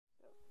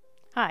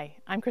Hi,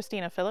 I'm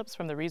Christina Philips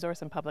from the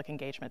Resource and Public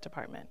Engagement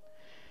Department.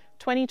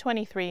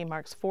 2023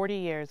 marks 40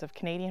 years of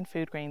Canadian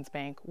Food Grains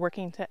Bank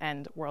working to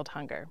end world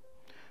hunger,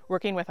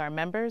 working with our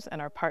members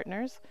and our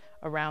partners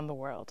around the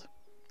world.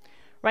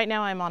 Right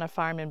now I'm on a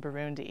farm in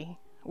Burundi,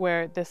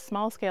 where this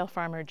small-scale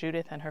farmer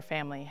Judith and her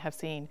family have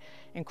seen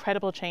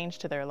incredible change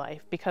to their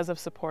life because of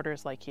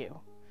supporters like you.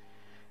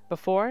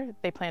 Before,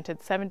 they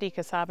planted 70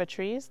 cassava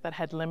trees that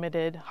had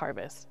limited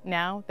harvest.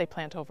 Now they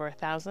plant over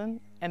 1,000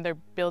 and they're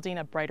building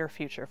a brighter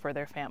future for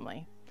their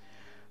family.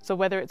 So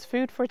whether it's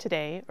food for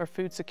today or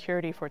food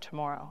security for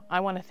tomorrow, I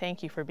want to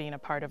thank you for being a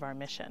part of our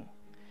mission.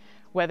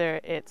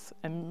 Whether it's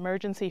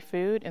emergency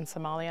food in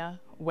Somalia,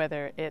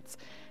 whether it's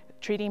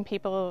treating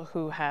people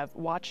who have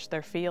watched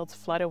their fields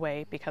flood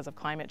away because of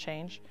climate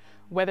change,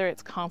 whether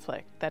it's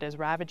conflict that is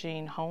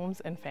ravaging homes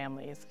and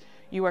families,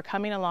 you are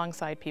coming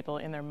alongside people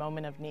in their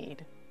moment of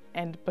need.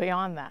 And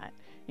beyond that,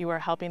 you are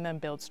helping them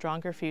build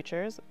stronger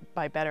futures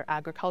by better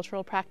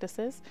agricultural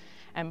practices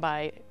and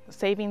by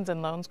savings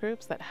and loans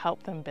groups that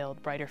help them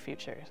build brighter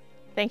futures.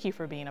 Thank you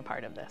for being a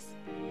part of this.